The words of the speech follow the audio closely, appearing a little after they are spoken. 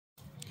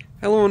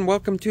Hello and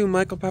welcome to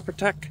Michael Pepper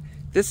Tech.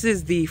 This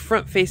is the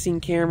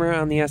front-facing camera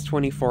on the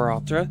S24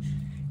 Ultra.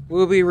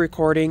 We'll be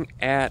recording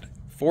at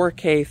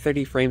 4K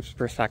 30 frames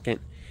per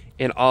second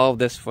in all of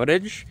this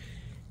footage.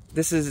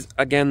 This is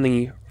again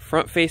the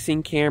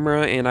front-facing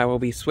camera, and I will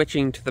be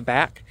switching to the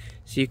back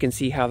so you can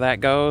see how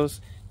that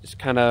goes. Just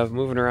kind of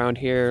moving around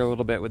here a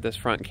little bit with this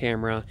front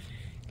camera.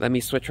 Let me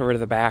switch over to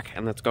the back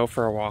and let's go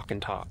for a walk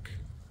and talk.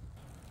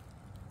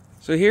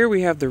 So here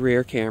we have the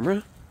rear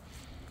camera.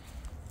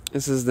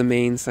 This is the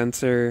main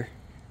sensor,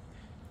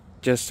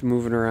 just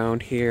moving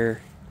around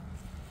here,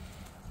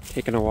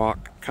 taking a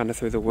walk kind of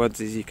through the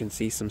woods as you can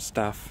see some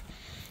stuff.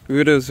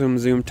 We'll do some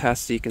zoom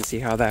tests so you can see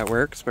how that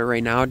works, but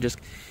right now just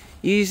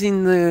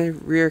using the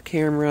rear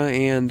camera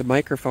and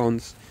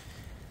microphones.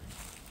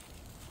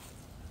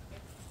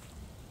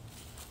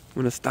 I'm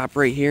going to stop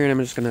right here and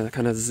I'm just going to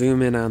kind of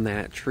zoom in on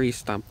that tree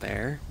stump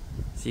there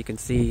so you can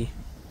see.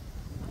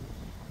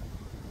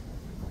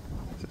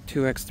 So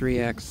 2x,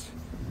 3x.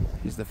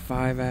 Here's the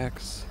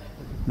 5x,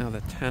 now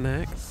the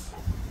 10x.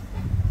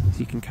 So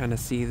you can kind of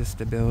see the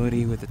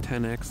stability with the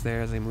 10x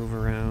there as I move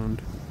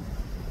around.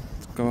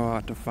 Let's go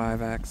out to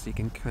 5x so you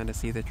can kind of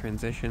see the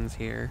transitions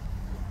here.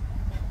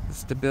 The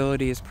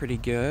stability is pretty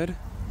good.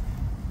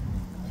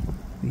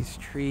 These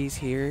trees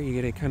here, you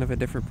get a kind of a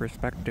different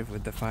perspective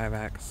with the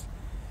 5x.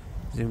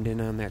 Zoomed in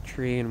on that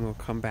tree and we'll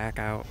come back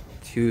out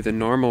to the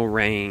normal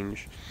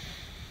range.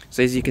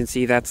 So as you can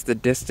see, that's the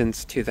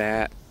distance to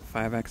that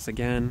 5x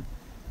again.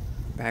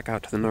 Back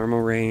out to the normal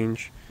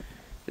range.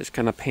 Just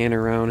kind of pan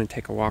around and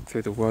take a walk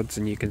through the woods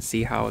and you can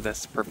see how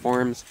this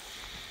performs.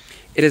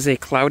 It is a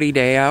cloudy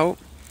day out,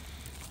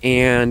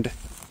 and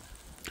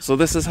so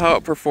this is how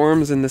it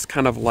performs in this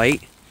kind of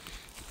light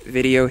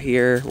video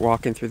here,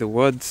 walking through the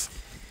woods.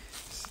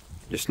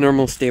 Just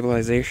normal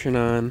stabilization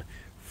on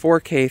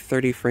 4K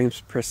 30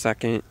 frames per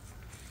second.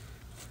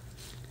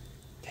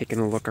 Taking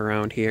a look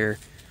around here.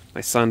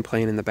 My son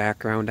playing in the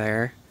background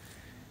there.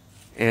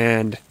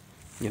 And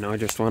you know, I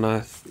just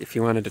wanna, if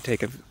you wanted to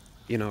take a,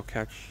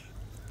 catch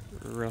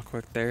real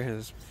quick there,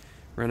 is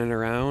running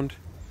around.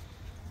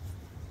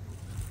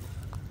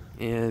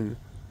 And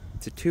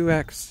to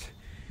 2x,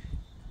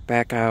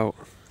 back out.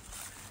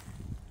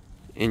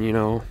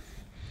 And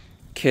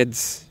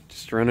kids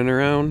just running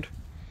around.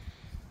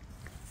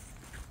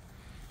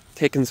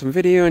 Taking some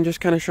video and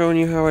just kind of showing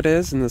you how it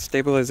is, and the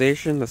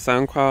stabilization, the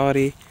sound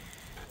quality.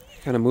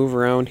 Kind of move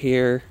around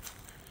here.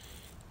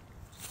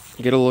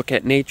 Get a look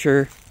at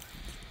nature.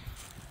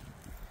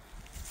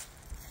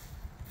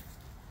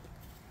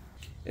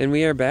 And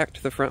we are back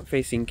to the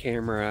front-facing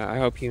camera. I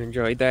hope you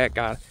enjoyed that.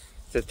 Got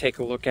to take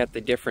a look at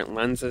the different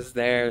lenses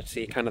there,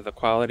 see kind of the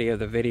quality of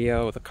the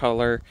video, the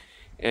color,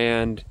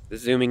 and the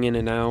zooming in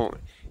and out,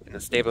 and the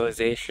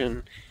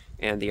stabilization,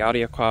 and the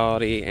audio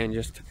quality, and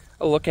just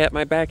a look at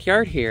my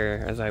backyard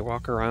here as I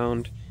walk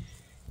around.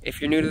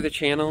 If you're new to the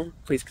channel,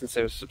 please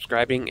consider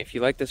subscribing. If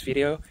you like this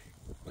video,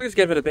 please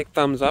give it a big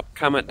thumbs up.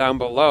 Comment down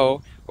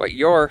below what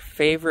your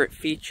favorite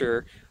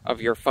feature of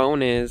your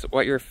phone is,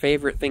 what your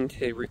favorite thing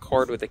to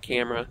record with the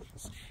camera,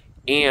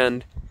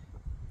 and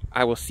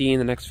I will see you in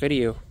the next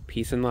video.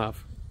 Peace and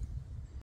love.